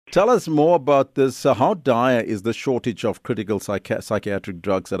Tell us more about this. How dire is the shortage of critical psychiatric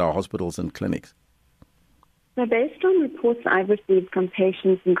drugs at our hospitals and clinics? So based on reports I've received from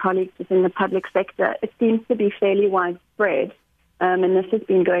patients and colleagues within the public sector, it seems to be fairly widespread, and this has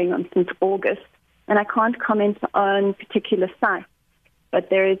been going on since August. And I can't comment on particular sites, but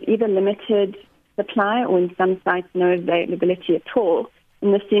there is either limited supply or in some sites no availability at all.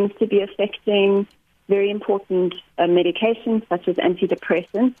 And this seems to be affecting very important medications such as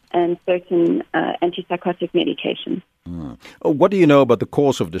antidepressants and certain antipsychotic medications. What do you know about the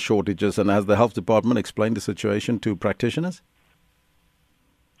cause of the shortages, and has the health department explained the situation to practitioners?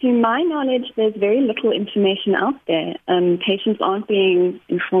 To my knowledge, there's very little information out there. Patients aren't being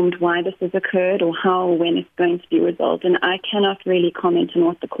informed why this has occurred or how or when it's going to be resolved, and I cannot really comment on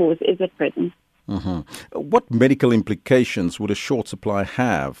what the cause is at present. What medical implications would a short supply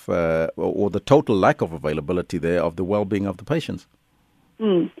have, or the total lack of availability there, of the well-being of the patients?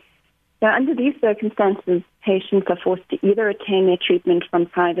 So under these circumstances, patients are forced to either attain their treatment from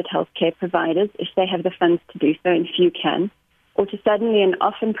private healthcare providers if they have the funds to do so, and few can, or to suddenly and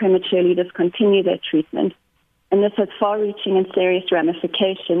often prematurely discontinue their treatment. And this has far-reaching and serious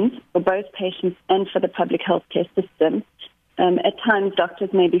ramifications for both patients and for the public healthcare system. At times,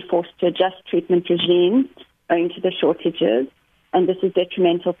 doctors may be forced to adjust treatment regimes owing to the shortages, and this is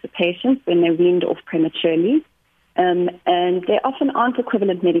detrimental to patients when they're weaned off prematurely. And there often aren't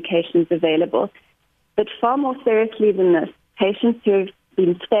equivalent medications available. But far more seriously than this, patients who have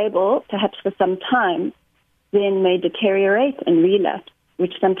been stable, perhaps for some time, then may deteriorate and relapse,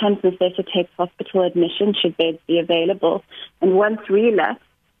 which sometimes necessitates hospital admission should beds be available. And once relapsed,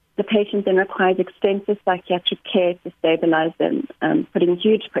 the patient then requires extensive psychiatric care to stabilize them, putting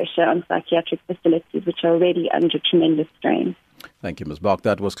huge pressure on psychiatric facilities, which are already under tremendous strain. Thank you, Ms. Block.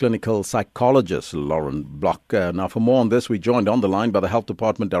 That was clinical psychologist Lauren Block. Now, for more on this, we joined on the line by the Health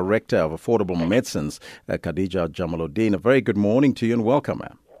Department Director of Affordable Medicines, Khadija Jamaluddin. A very good morning to you and welcome,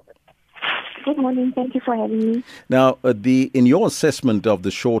 ma'am. Good morning. Thank you for having me. Now, in your assessment of the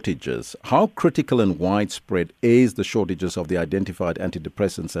shortages, how critical and widespread is the shortages of the identified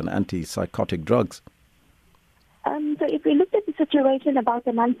antidepressants and antipsychotic drugs? So if we looked at the situation about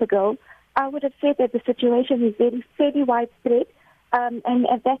a month ago, I would have said that the situation is fairly widespread, and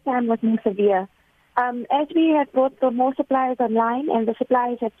at that time was more severe. As we have brought more suppliers online and the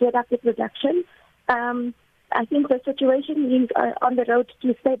suppliers have geared up the production, I think the situation is on the road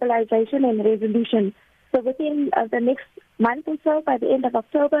to stabilization and resolution. So within the next month or so, by the end of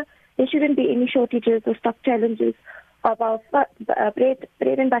October, there shouldn't be any shortages or stock challenges of our bread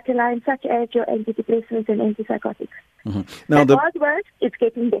and butter lines, such as your antidepressants and antipsychotics. Now, the hard work is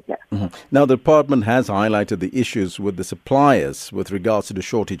getting better. Now, the department has highlighted the issues with the suppliers with regards to the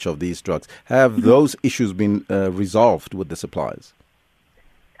shortage of these drugs. Have those issues been resolved with the suppliers?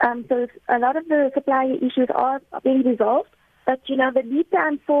 So a lot of the supply issues are being resolved, but the lead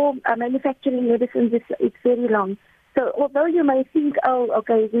time for manufacturing medicines is very long. So although you may think,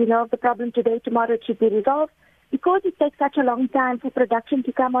 we know the problem today, tomorrow it should be resolved, because it takes such a long time for production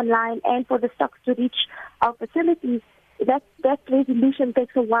to come online and for the stocks to reach our facilities, that resolution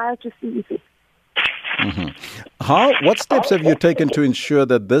takes a while to see effect. What steps have you taken to ensure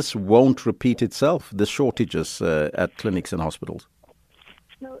that this won't repeat itself, the shortages at clinics and hospitals?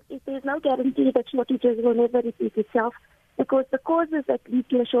 No, there's no guarantee that shortages will never repeat itself, because the causes that lead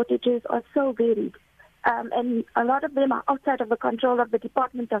to shortages are so varied, and a lot of them are outside of the control of the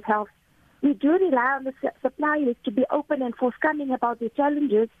Department of Health. We do rely on the suppliers to be open and forthcoming about the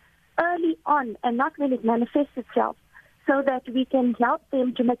challenges early on and not when it manifests itself, so that we can help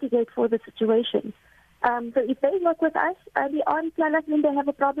them to mitigate for the situation. So if they work with us early on, tell us when they have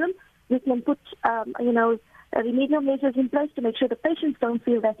a problem, we can put, remedial measures in place to make sure the patients don't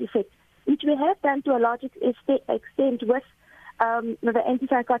feel that effect, which we have done to a large extent with the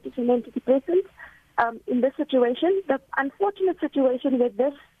antipsychotics and antidepressants. In this situation, the unfortunate situation with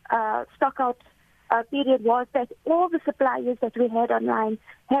this stock-out period was that all the suppliers that we had online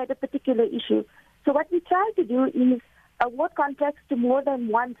had a particular issue. So what we try to do is award contracts to more than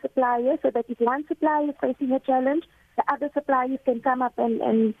one supplier, so that if one supplier is facing a challenge, the other suppliers can come up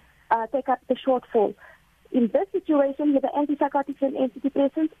and take up the shortfall. In this situation, with the antipsychotics and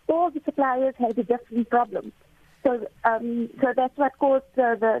antidepressants, all the suppliers had a different problem. So that's what caused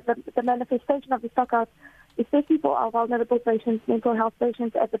the manifestation of the stockouts, especially for our vulnerable patients, mental health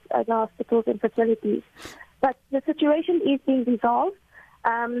patients at the hospitals and facilities. But the situation is being resolved,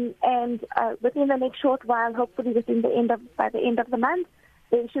 and within the next short while, hopefully by the end of the month,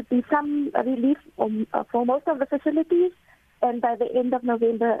 there should be some relief for most of the facilities. And by the end of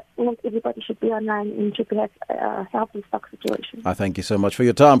November, everybody should be online and should have a healthy stock situation. I thank you so much for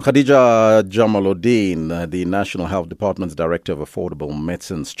your time. Khadija Jamaluddin, the National Health Department's Director of Affordable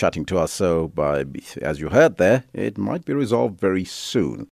Medicines, chatting to us. So, as you heard there, it might be resolved very soon.